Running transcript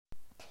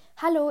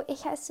Hallo,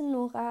 ich heiße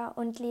Nora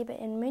und lebe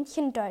in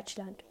München,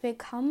 Deutschland.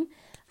 Willkommen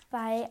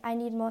bei I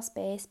Need More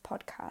Space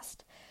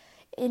Podcast.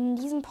 In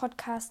diesem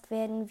Podcast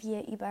werden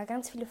wir über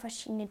ganz viele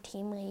verschiedene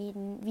Themen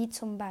reden, wie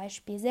zum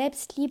Beispiel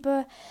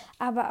Selbstliebe,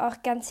 aber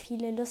auch ganz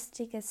viele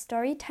lustige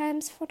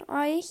Storytimes von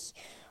euch.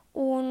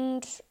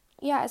 Und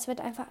ja, es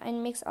wird einfach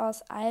ein Mix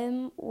aus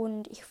allem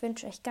und ich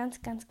wünsche euch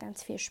ganz, ganz,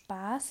 ganz viel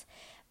Spaß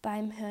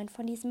beim Hören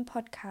von diesem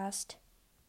Podcast.